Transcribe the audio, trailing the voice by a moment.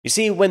You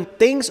see, when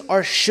things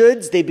are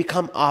shoulds, they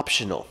become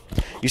optional.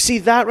 You see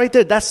that right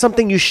there? That's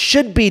something you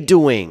should be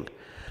doing.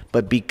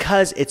 But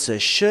because it's a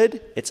should,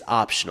 it's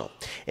optional.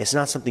 It's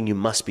not something you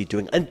must be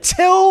doing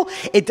until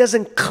it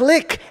doesn't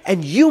click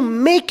and you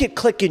make it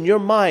click in your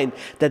mind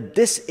that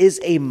this is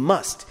a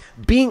must.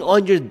 Being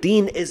on your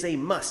deen is a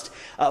must.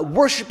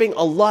 Worshipping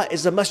Allah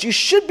is a must. You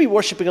should be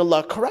worshipping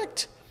Allah,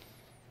 correct?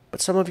 But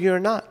some of you are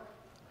not.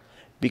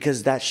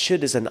 Because that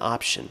should is an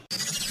option.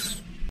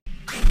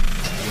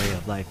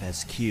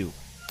 WAYOFLIFESQ,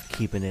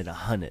 keeping it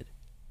 100.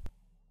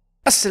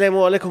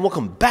 Assalamu alaikum,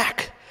 welcome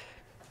back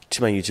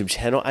to my YouTube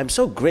channel. I'm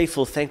so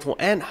grateful, thankful,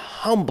 and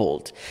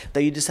humbled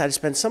that you decided to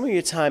spend some of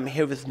your time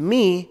here with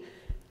me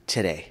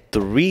today.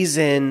 The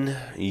reason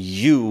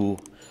you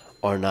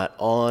are not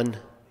on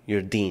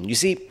your deen. You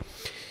see,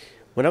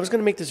 when I was going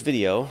to make this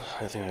video,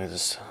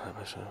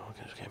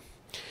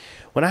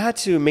 when I had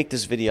to make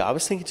this video, I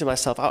was thinking to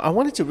myself, I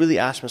wanted to really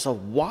ask myself,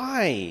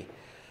 why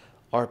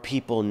are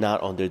people not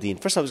on their deen?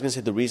 First, I was going to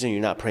say the reason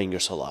you're not praying your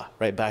salah,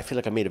 right? But I feel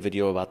like I made a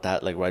video about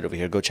that, like right over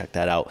here. Go check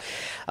that out.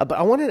 But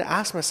I wanted to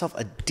ask myself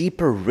a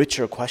deeper,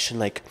 richer question,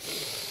 like,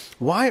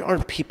 why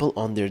aren't people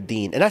on their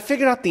deen? And I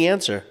figured out the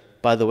answer,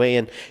 by the way.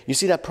 And you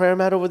see that prayer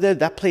mat over there?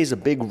 That plays a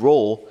big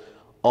role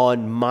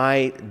on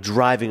my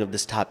driving of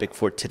this topic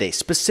for today,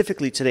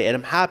 specifically today. And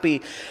I'm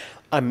happy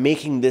I'm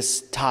making this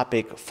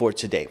topic for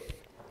today.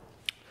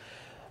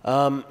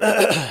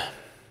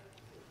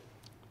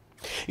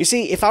 You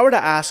see, if I were to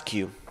ask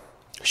you,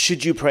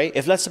 should you pray?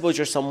 If let's suppose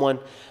you're someone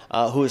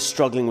who is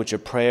struggling with your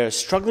prayers,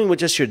 struggling with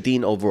just your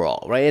deen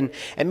overall, right?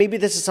 And maybe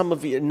this is some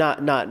of you, not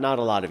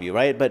a lot of you,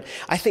 right? But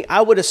I think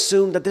I would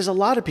assume that there's a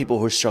lot of people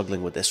who are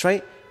struggling with this,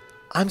 right?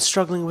 I'm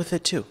struggling with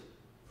it too.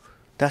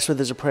 That's why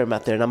there's a prayer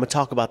mat there, and I'm going to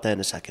talk about that in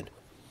a second.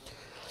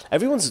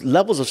 Everyone's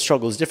levels of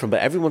struggle is different,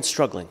 but everyone's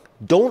struggling.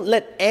 Don't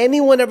let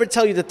anyone ever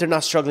tell you that they're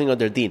not struggling on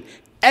their deen.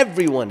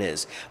 Everyone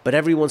is, but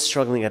everyone's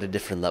struggling at a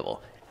different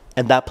level.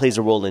 And that plays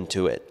a role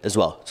into it as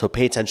well. So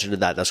pay attention to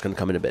that. That's going to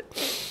come in a bit.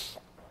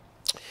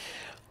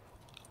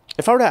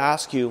 If I were to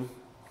ask you,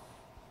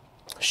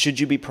 should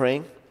you be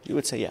praying? You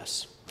would say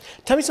yes.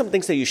 Tell me some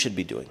things that you should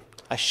be doing.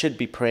 I should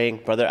be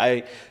praying, brother.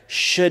 I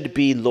should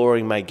be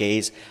lowering my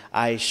gaze.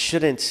 I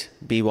shouldn't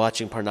be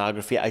watching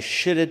pornography. I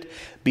shouldn't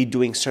be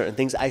doing certain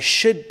things. I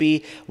should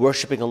be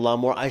worshiping Allah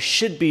more. I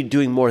should be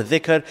doing more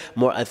dhikr,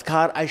 more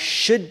adhkar. I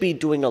should be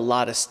doing a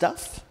lot of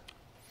stuff.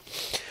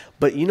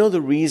 But you know the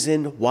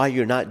reason why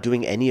you're not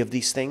doing any of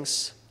these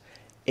things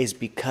is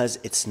because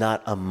it's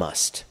not a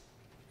must.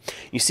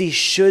 You see,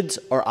 shoulds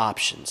are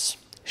options.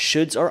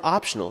 Shoulds are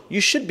optional.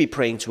 You should be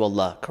praying to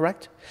Allah,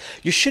 correct?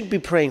 You should be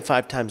praying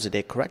 5 times a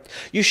day, correct?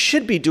 You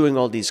should be doing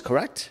all these,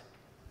 correct?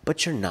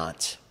 But you're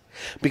not.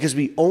 Because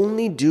we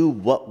only do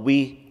what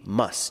we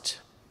must.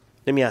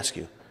 Let me ask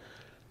you,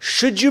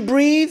 should you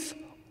breathe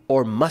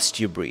or must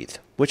you breathe?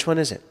 Which one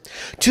is it?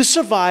 To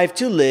survive,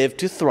 to live,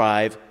 to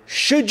thrive,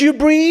 should you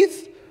breathe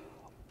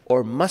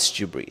or must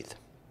you breathe?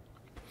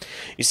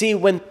 You see,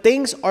 when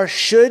things are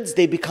shoulds,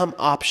 they become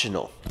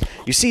optional.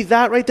 You see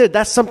that right there?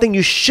 That's something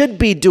you should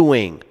be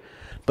doing.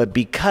 But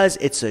because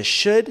it's a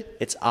should,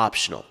 it's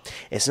optional.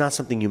 It's not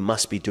something you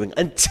must be doing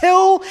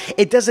until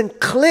it doesn't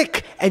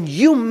click and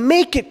you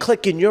make it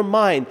click in your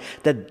mind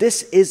that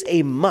this is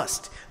a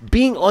must.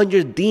 Being on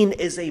your deen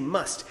is a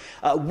must.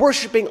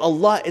 Worshipping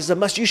Allah is a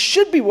must. You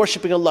should be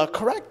worshipping Allah,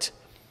 correct?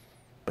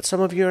 But some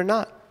of you are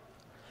not.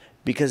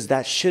 Because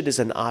that should is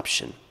an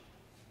option.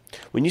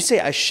 When you say,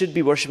 I should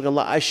be worshipping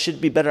Allah, I should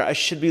be better, I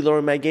should be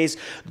lowering my gaze,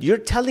 you're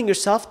telling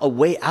yourself a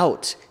way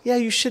out. Yeah,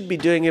 you should be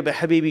doing it, but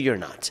Habibi, you're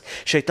not.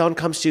 Shaitan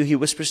comes to you, he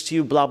whispers to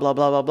you, blah, blah,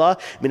 blah, blah, blah.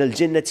 Min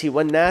al-jinnati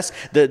wan nas,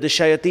 the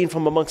shayateen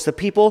from amongst the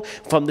people,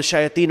 from the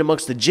shayateen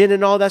amongst the jinn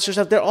and all that sort of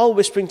stuff, they're all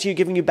whispering to you,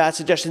 giving you bad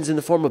suggestions in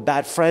the form of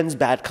bad friends,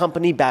 bad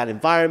company, bad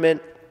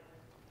environment.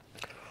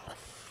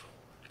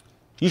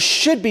 You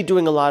should be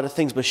doing a lot of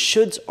things, but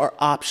shoulds are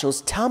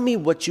optionals. Tell me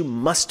what you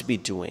must be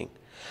doing.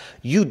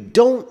 You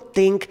don't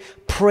think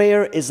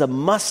prayer is a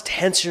must,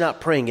 hence you're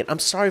not praying it. I'm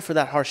sorry for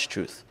that harsh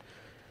truth.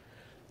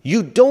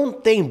 You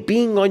don't think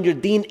being on your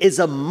deen is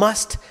a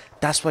must,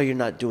 that's why you're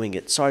not doing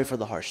it. Sorry for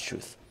the harsh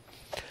truth.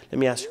 Let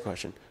me ask you a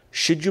question.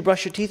 Should you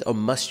brush your teeth or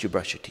must you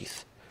brush your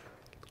teeth?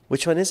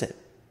 Which one is it?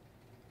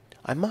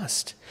 I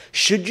must.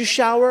 Should you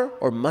shower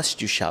or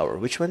must you shower?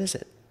 Which one is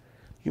it?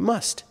 You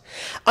must.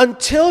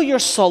 Until your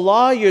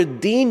salah, your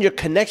deen, your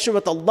connection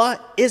with Allah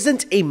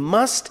isn't a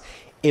must,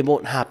 it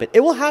won't happen. It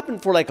will happen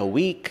for like a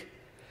week,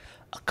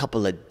 a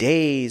couple of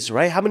days,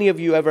 right? How many of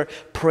you ever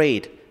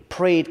prayed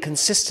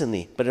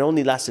consistently, but it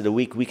only lasted a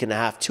week, week and a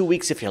half, 2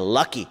 weeks if you're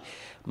lucky?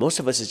 Most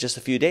of us is just a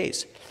few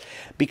days.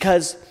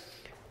 Because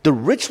the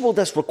ritual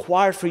that's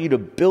required for you to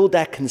build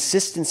that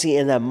consistency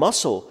and that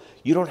muscle,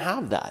 you don't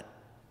have that.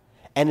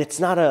 And it's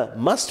not a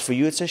must for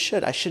you, it's a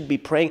should. I should be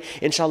praying.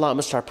 Inshallah, I'm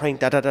going to start praying.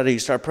 You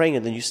start praying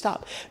and then you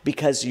stop.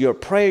 Because your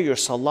prayer, your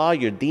salah,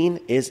 your deen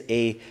is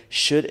a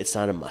should, it's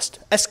not a must.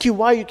 SQ,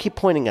 why you keep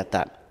pointing at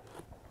that?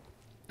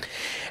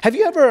 Have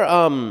you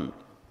ever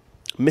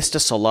missed a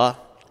salah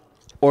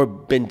or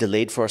been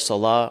delayed for a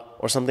salah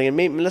or something, and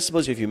maybe, let's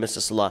suppose if you missed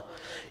a salah,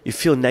 you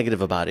feel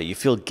negative about it, you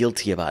feel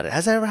guilty about it.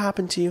 Has that ever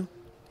happened to you?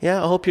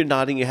 Yeah, I hope you're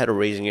nodding your head or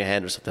raising your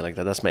hand or something like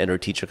that. That's my inner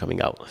teacher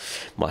coming out.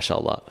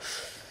 MashaAllah.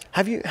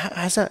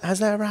 Has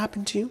that ever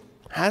happened to you?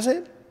 Has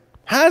it?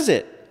 Has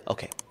it?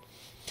 Okay.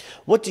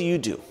 What do you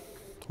do?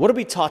 What are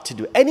we taught to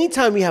do?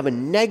 Anytime we have a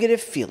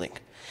negative feeling,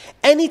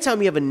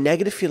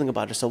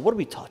 about ourselves, what are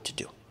we taught to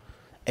do?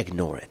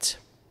 Ignore it.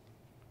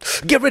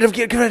 Get rid of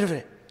it. Get rid of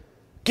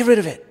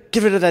it.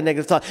 Get rid of that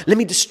negative thought. Let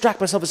me distract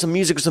myself with some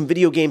music or some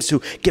video games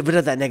to get rid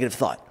of that negative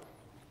thought.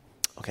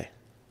 Okay.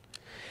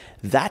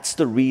 That's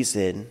the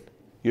reason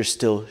you're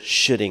still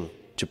shooting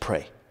to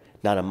pray,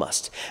 not a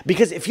must.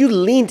 Because if you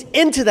leaned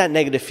into that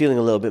negative feeling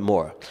a little bit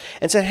more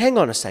and said, hang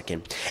on a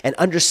second, and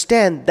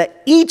understand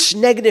that each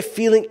negative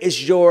feeling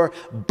is your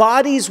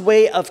body's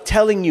way of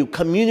telling you,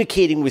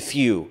 communicating with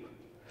you,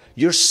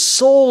 your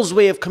soul's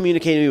way of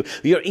communicating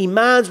with you, your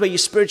iman's way, your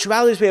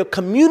spirituality's way of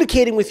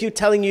communicating with you,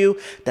 telling you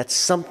that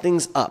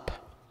something's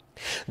up.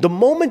 The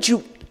moment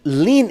you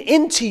lean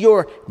into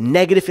your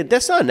negative,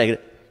 that's not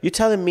negative. You're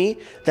telling me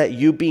that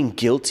you being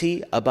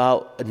guilty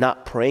about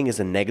not praying is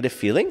a negative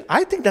feeling?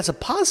 I think that's a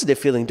positive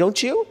feeling,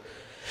 don't you?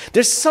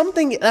 There's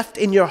something left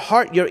in your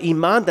heart, your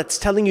iman, that's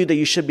telling you that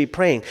you should be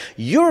praying.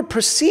 You're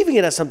perceiving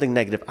it as something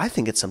negative. I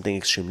think it's something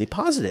extremely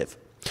positive.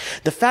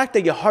 The fact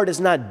that your heart is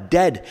not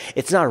dead,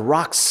 it's not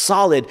rock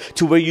solid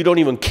to where you don't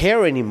even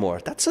care anymore.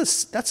 That's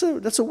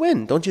a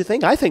win, don't you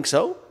think? I think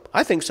so.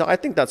 I think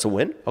that's a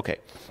win. Okay.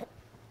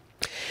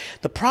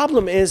 The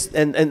problem is,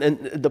 and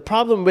the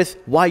problem with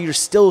why you're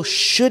still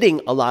shooting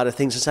a lot of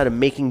things instead of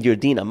making your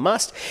deen a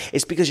must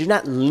is because you're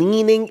not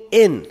leaning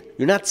in.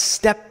 You're not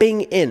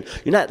stepping in.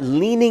 You're not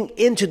leaning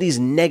into these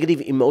negative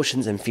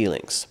emotions and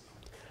feelings.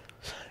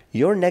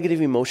 Your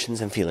negative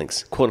emotions and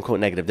feelings, quote unquote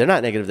negative, they're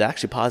not negative, they're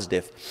actually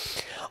positive,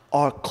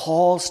 are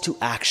calls to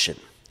action.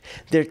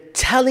 They're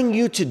telling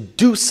you to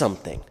do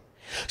something.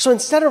 So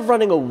instead of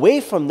running away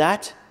from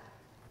that,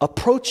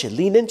 approach it,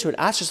 lean into it,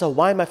 ask yourself,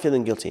 why am I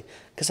feeling guilty?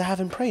 Because I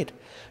haven't prayed.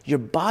 Your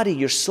body,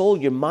 your soul,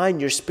 your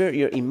mind, your spirit,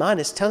 your iman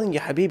is telling you,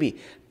 Habibi,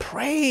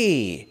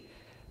 pray,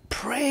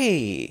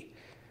 pray.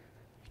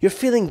 You're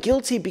feeling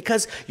guilty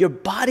because your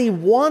body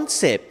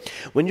wants it.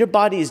 When your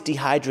body is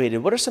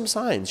dehydrated, what are some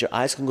signs? Your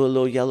eyes can go a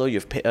little yellow,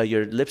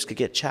 your lips could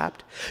get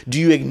chapped. Do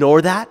you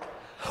ignore that?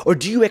 Or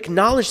do you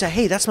acknowledge that,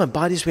 hey, that's my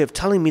body's way of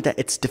telling me that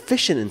it's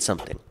deficient in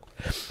something?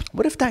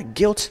 What if that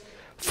guilt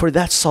for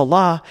that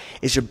salah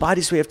is your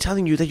body's way of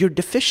telling you that you're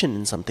deficient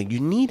in something? You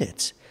need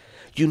it.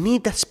 You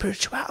need that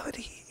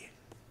spirituality.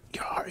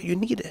 Your heart, you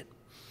need it.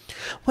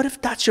 What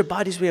if that's your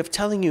body's way of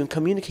telling you and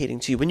communicating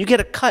to you? When you get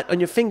a cut on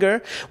your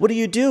finger, what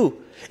do?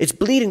 It's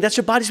bleeding. That's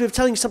your body's way of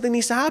telling you something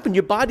needs to happen.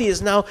 Your body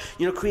is now,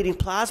 creating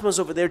plasmas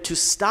over there to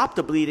stop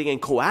the bleeding and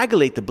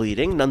coagulate the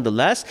bleeding,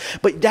 nonetheless.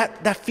 But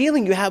that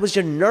feeling you have was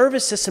your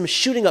nervous system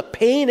shooting up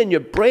pain in your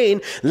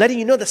brain, letting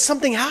you know that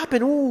something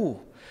happened. Ooh,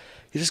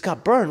 you just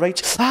got burned,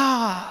 right?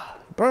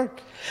 Burned.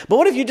 But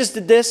what if you just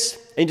did this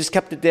and you just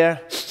kept it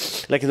there?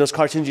 Like in those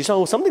cartoons, you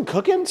saw something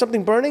cooking,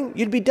 something burning?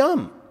 You'd be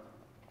dumb.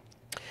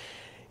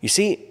 You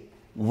see,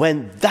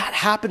 when that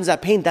happens,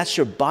 that pain, that's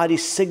your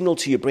body's signal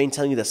to your brain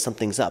telling you that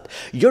something's up.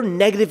 Your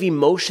negative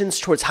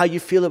emotions towards how you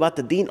feel about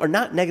the deen are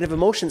not negative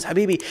emotions,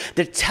 Habibi.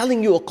 They're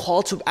telling you a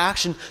call to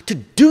action to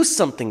do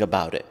something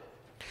about it.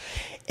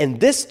 And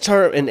this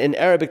term, in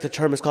Arabic, the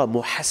term is called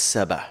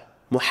muhasaba.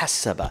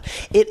 Muhasaba.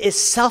 It is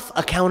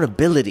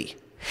self-accountability.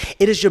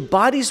 It is your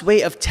body's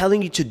way of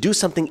telling you to do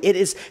something. It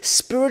is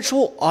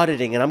spiritual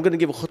auditing. And I'm going to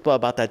give a khutbah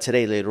about that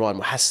today later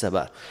on,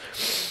 muhasaba.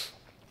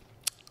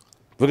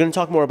 We're going to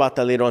talk more about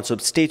that later on, so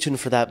stay tuned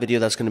for that video.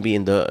 That's going to be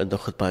in the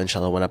khutbah,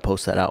 inshallah, when I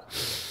post that out.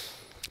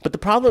 But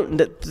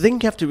the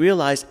thing you have to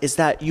realize is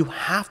that you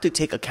have to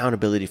take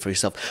accountability for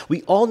yourself.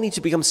 We all need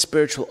to become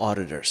spiritual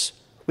auditors.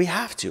 We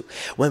have to.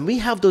 When we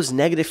have those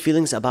negative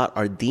feelings about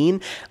our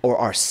deen or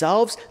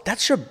ourselves,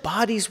 that's your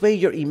body's way,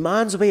 your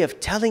iman's way of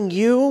telling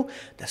you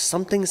that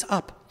something's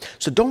up.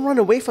 So don't run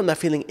away from that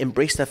feeling.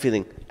 Embrace that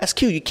feeling.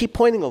 SQ, you keep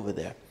pointing over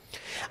there.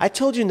 I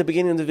told you in the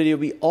beginning of the video,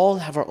 we all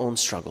have our own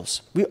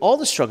struggles. We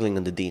all are struggling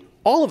in the deen.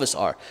 All of us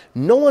are.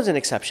 No one's an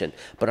exception.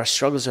 But our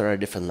struggles are at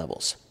different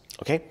levels.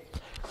 Okay?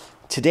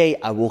 Today,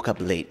 I woke up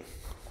late.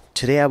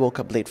 Today, I woke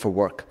up late for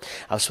work.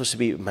 I was supposed to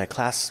be, my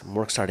class,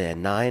 work started at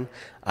 9.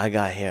 I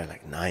got here at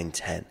like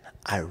 9:10.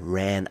 I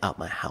ran out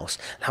my house.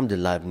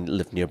 Alhamdulillah, I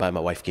lived nearby. My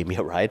wife gave me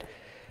a ride.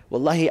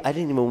 Wallahi, I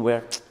didn't even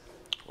wear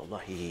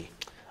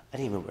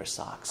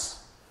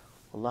socks.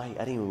 Wallahi, I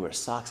didn't even wear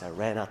socks. I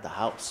ran out the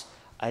house.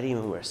 I didn't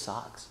even wear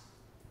socks.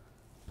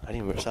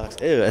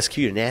 Ew, SQ,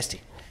 you're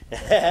nasty.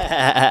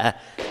 I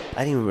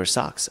didn't even wear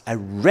socks. I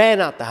ran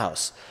out the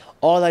house.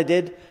 All I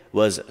did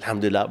was,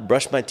 alhamdulillah,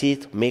 brush my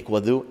teeth, make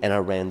wudu, and I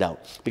ran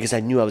out. Because I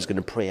knew I was going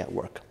to pray at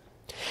work.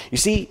 You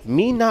see,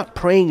 me not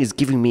praying is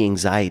giving me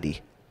anxiety.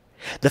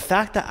 The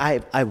fact that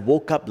I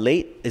woke up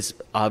late is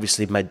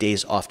obviously my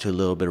day's off to a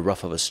little bit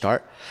rough of a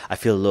start. I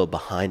feel a little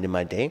behind in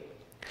my day.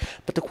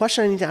 But the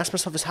question I need to ask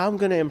myself is how I'm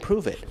going to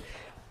improve it.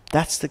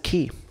 That's the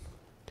key.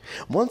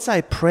 Once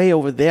I pray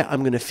over there,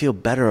 I'm going to feel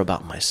better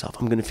about myself.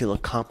 I'm going to feel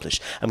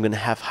accomplished. I'm going to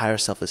have higher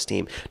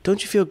self-esteem.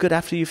 Don't you feel good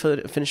after you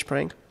finish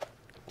praying?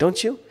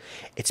 Don't you?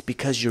 It's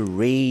because you're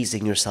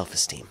raising your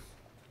self-esteem.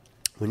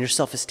 When your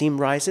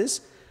self-esteem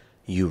rises,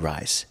 you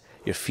rise.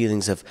 Your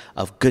feelings of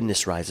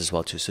goodness rise as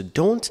well too. So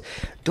don't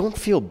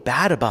feel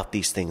bad about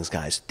these things,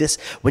 guys.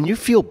 When you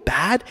feel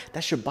bad,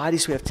 that's your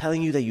body's way of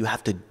telling you that you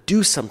have to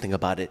do something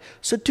about it.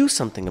 So do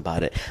something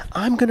about it.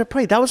 I'm going to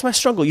pray. That was my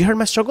struggle. You heard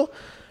my struggle?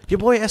 Your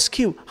boy SQ,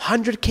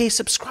 100K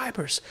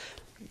subscribers.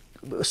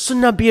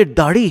 Sunnah beard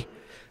dari.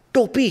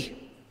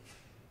 Topi.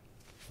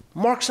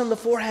 Marks on the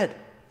forehead.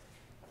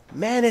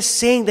 Man is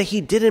saying that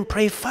he didn't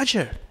pray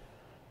Fajr.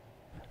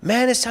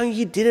 Man is telling you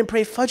he didn't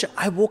pray Fajr.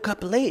 I woke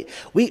up late.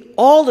 We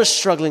all are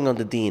struggling on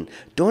the deen.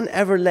 Don't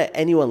ever let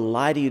anyone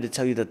lie to you to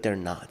tell you that they're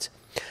not.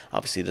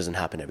 Obviously, it doesn't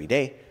happen every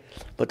day.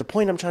 But the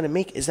point I'm trying to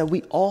make is that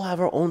we all have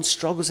our own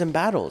struggles and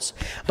battles.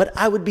 But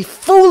I would be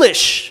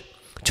foolish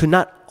to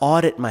not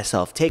audit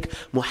myself, take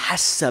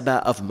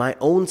muhasaba of my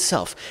own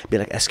self. Be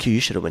like, SQ, you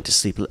should have went to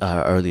sleep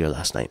earlier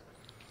last night.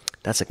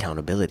 That's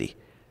accountability,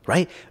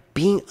 right?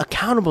 Being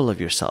accountable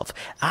of yourself,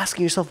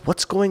 asking yourself,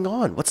 what's going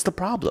on? What's the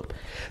problem?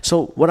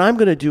 So what I'm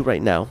going to do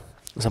right now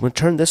is I'm going to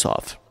turn this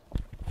off,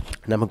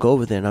 and I'm going to go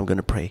over there and I'm going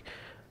to pray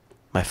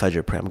my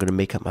Fajr prayer. I'm going to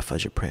make up my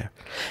Fajr prayer.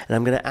 And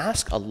I'm going to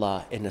ask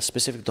Allah in a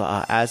specific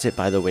dua, as it,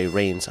 by the way,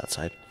 rains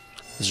outside.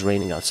 It's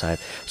raining outside.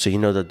 So you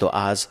know the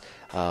du'as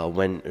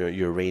when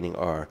you're raining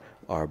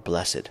are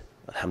blessed.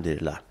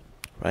 Alhamdulillah.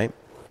 Right?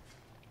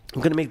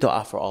 I'm going to make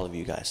dua for all of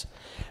you guys.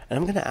 And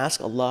I'm going to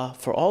ask Allah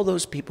for all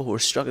those people who are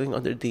struggling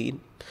on their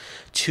deen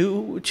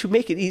to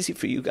make it easy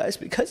for you guys,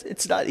 because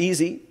it's not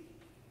easy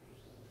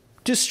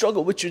to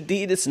struggle with your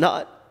deen. It's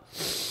not.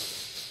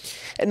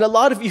 And a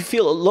lot of you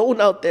feel alone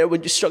out there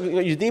when you're struggling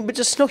on your deen, but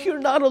just know you're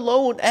not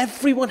alone.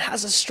 Everyone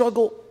has a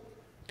struggle.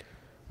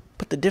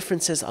 But the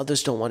difference is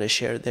others don't want to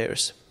share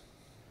theirs.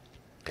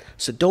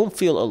 So don't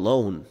feel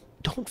alone.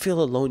 Don't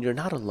feel alone. You're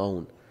not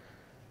alone.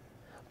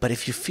 But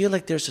if you feel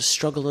like there's a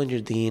struggle on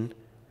your deen,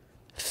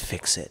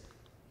 fix it.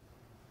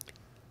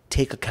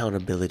 Take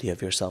accountability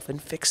of yourself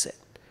and fix it.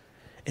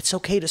 It's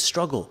okay to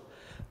struggle,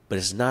 but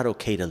it's not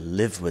okay to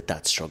live with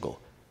that struggle.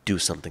 Do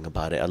something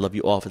about it. I love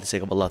you all for the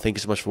sake of Allah. Thank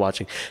you so much for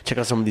watching. Check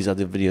out some of these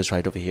other videos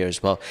right over here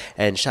as well.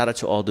 And shout out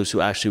to all those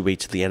who actually wait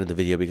to the end of the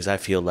video, because I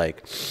feel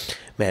like,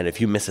 man, if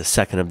you miss a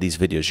second of these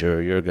videos,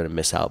 you're going to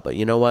miss out. But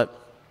you know what?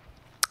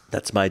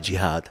 That's my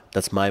jihad.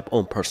 That's my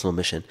own personal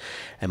mission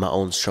and my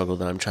own struggle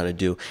that I'm trying to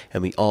do.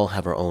 And we all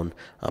have our own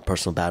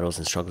personal battles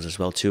and struggles as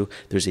well too.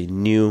 There's a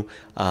new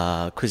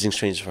Quizzing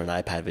Strangers for an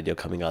iPad video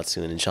coming out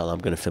soon. Inshallah, I'm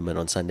going to film it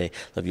on Sunday.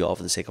 Love you all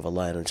for the sake of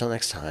Allah. And until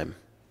next time,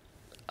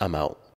 I'm out.